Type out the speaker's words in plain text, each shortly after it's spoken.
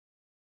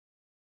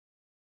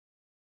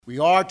We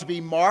are to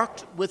be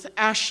marked with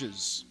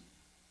ashes,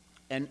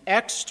 an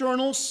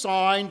external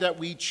sign that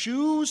we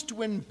choose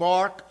to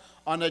embark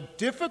on a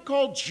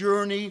difficult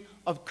journey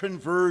of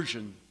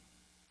conversion.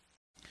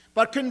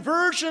 But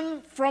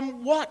conversion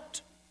from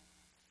what?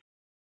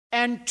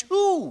 And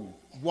to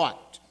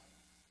what?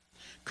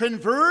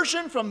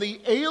 Conversion from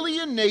the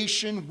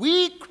alienation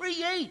we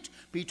create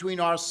between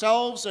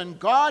ourselves and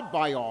God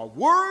by our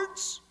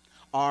words,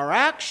 our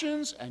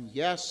actions, and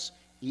yes,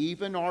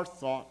 even our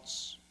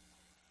thoughts.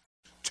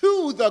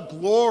 To the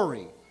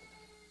glory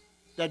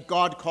that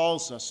God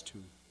calls us to.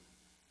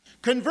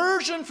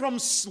 Conversion from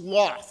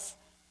sloth,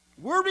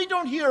 word we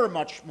don't hear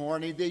much more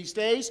these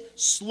days,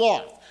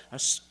 sloth, a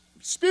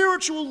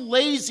spiritual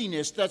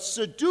laziness that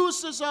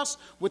seduces us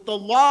with the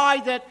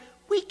lie that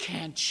we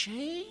can't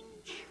change.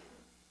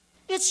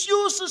 It's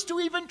useless to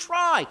even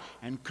try,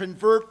 and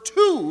convert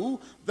to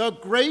the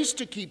grace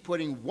to keep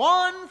putting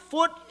one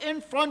foot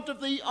in front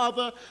of the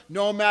other,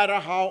 no matter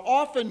how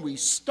often we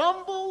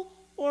stumble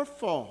or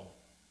fall.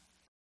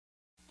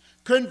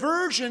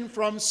 Conversion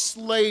from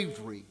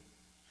slavery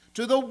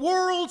to the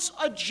world's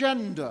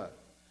agenda,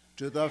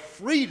 to the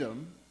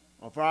freedom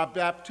of our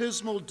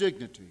baptismal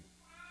dignity.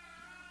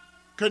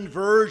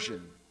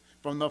 Conversion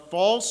from the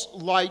false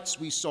lights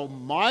we so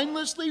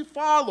mindlessly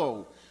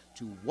follow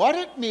to what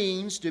it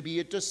means to be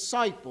a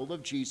disciple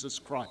of Jesus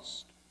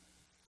Christ.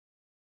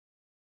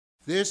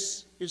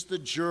 This is the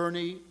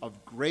journey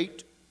of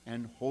great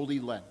and holy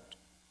Lent,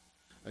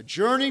 a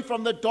journey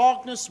from the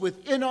darkness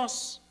within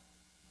us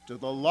to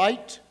the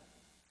light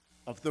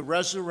of the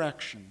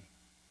resurrection.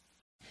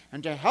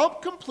 And to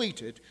help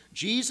complete it,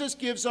 Jesus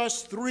gives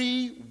us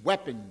 3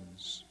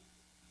 weapons: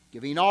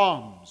 giving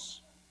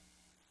alms,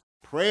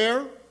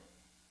 prayer,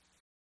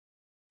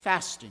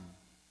 fasting.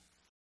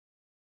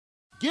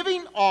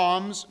 Giving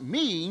alms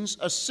means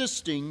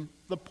assisting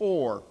the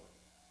poor.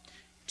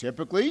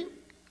 Typically,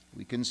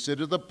 we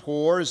consider the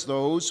poor as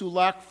those who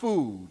lack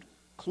food,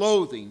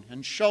 clothing,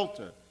 and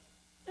shelter,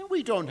 and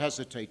we don't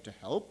hesitate to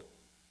help.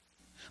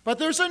 But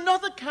there's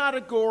another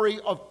category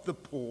of the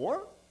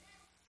poor,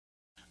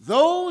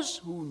 those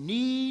who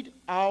need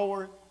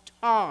our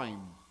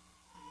time: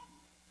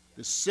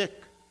 the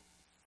sick,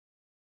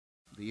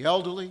 the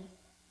elderly,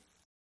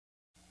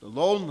 the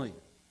lonely,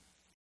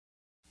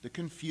 the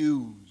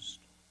confused,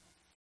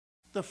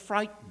 the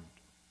frightened.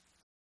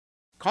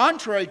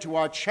 Contrary to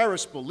our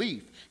cherished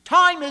belief,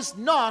 time is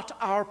not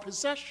our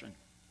possession.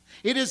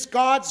 It is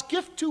God's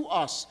gift to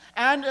us,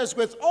 and as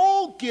with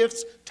all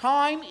gifts,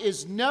 time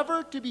is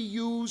never to be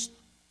used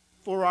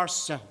for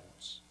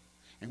ourselves.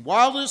 And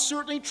while it is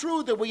certainly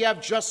true that we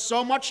have just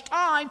so much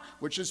time,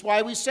 which is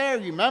why we say,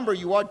 remember,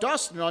 you are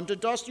dust, and unto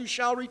dust you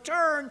shall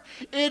return,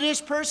 it is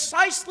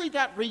precisely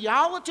that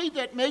reality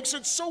that makes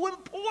it so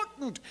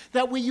important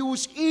that we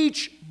use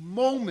each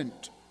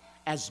moment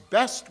as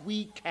best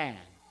we can.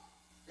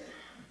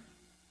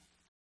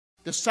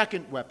 The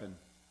second weapon,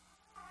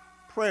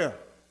 prayer.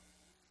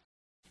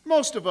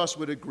 Most of us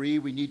would agree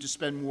we need to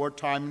spend more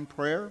time in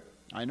prayer.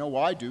 I know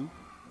I do.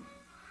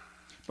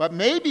 But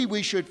maybe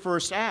we should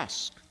first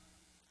ask,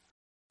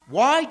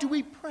 why do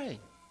we pray?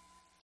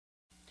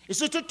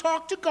 Is it to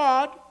talk to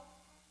God?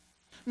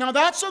 Now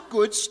that's a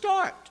good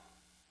start.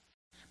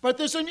 But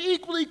there's an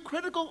equally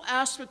critical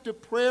aspect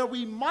of prayer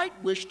we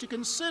might wish to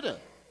consider: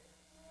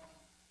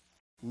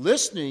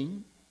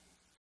 listening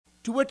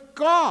to what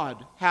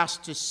God has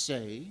to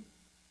say.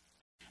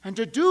 And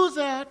to do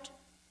that,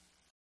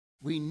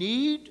 we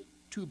need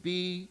to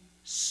be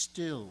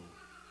still.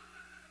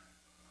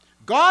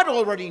 God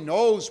already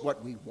knows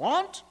what we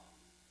want,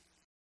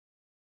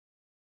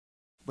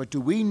 but do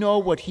we know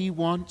what He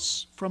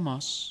wants from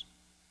us?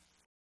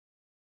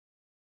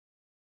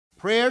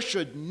 Prayer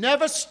should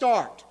never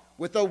start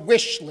with a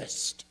wish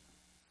list,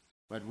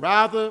 but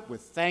rather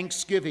with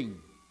thanksgiving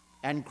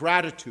and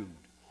gratitude.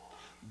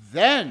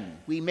 Then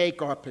we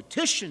make our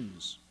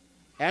petitions,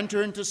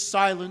 enter into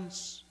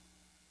silence,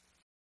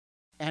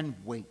 and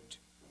wait,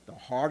 the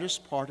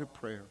hardest part of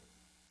prayer.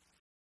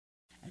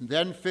 And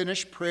then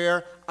finish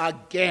prayer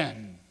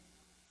again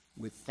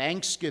with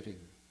thanksgiving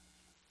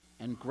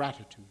and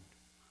gratitude.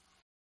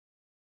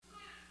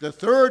 The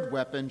third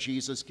weapon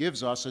Jesus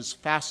gives us is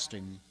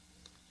fasting.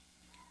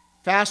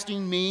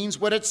 Fasting means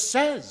what it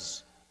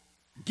says: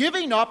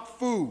 giving up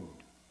food.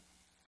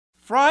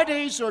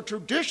 Fridays are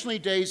traditionally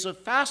days of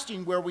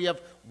fasting where we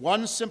have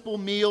one simple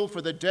meal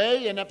for the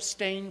day and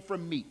abstain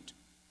from meat.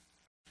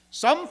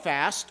 Some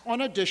fast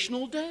on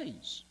additional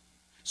days.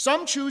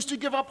 Some choose to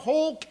give up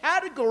whole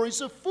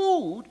categories of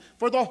food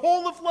for the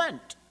whole of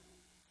Lent.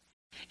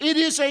 It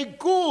is a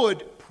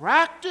good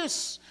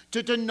practice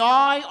to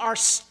deny our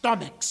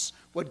stomachs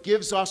what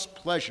gives us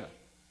pleasure.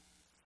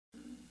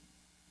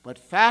 But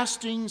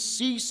fasting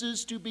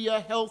ceases to be a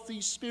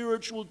healthy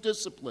spiritual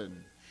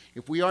discipline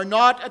if we are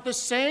not at the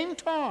same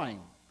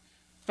time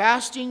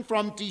fasting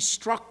from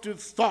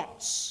destructive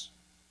thoughts,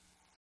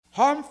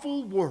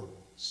 harmful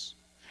words,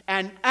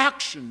 and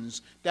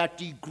actions that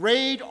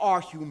degrade our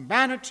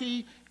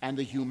humanity and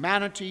the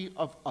humanity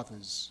of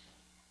others.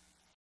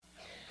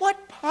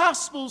 What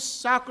possible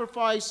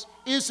sacrifice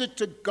is it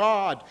to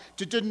God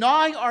to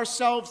deny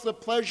ourselves the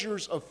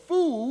pleasures of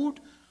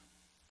food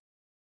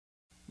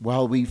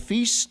while we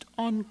feast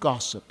on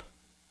gossip?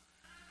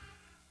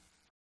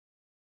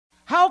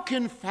 How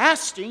can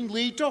fasting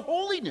lead to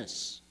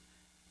holiness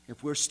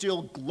if we're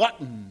still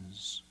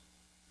gluttons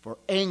for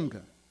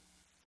anger,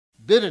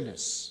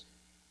 bitterness,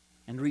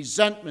 and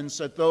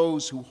resentments at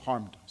those who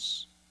harmed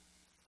us?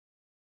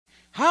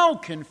 How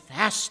can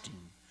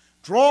fasting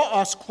draw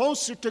us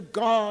closer to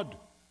God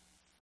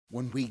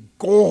when we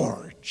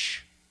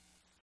gorge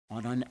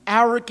on an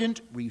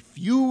arrogant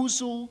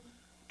refusal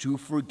to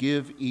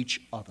forgive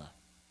each other?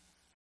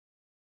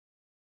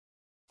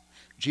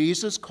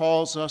 Jesus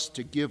calls us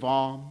to give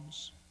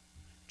alms,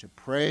 to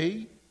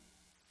pray,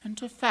 and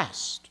to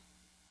fast.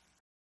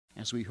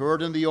 As we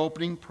heard in the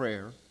opening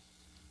prayer,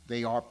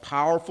 they are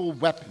powerful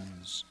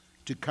weapons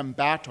to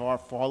combat our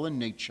fallen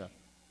nature.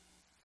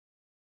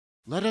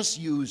 Let us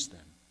use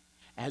them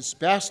as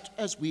best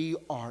as we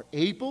are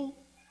able,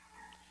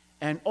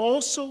 and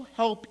also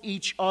help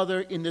each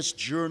other in this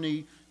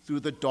journey through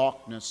the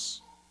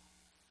darkness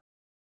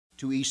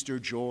to Easter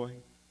joy.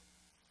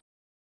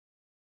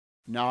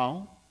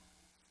 Now,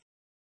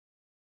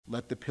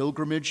 let the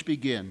pilgrimage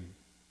begin,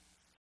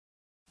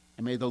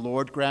 and may the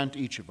Lord grant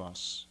each of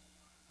us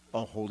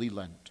a holy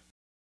Lent.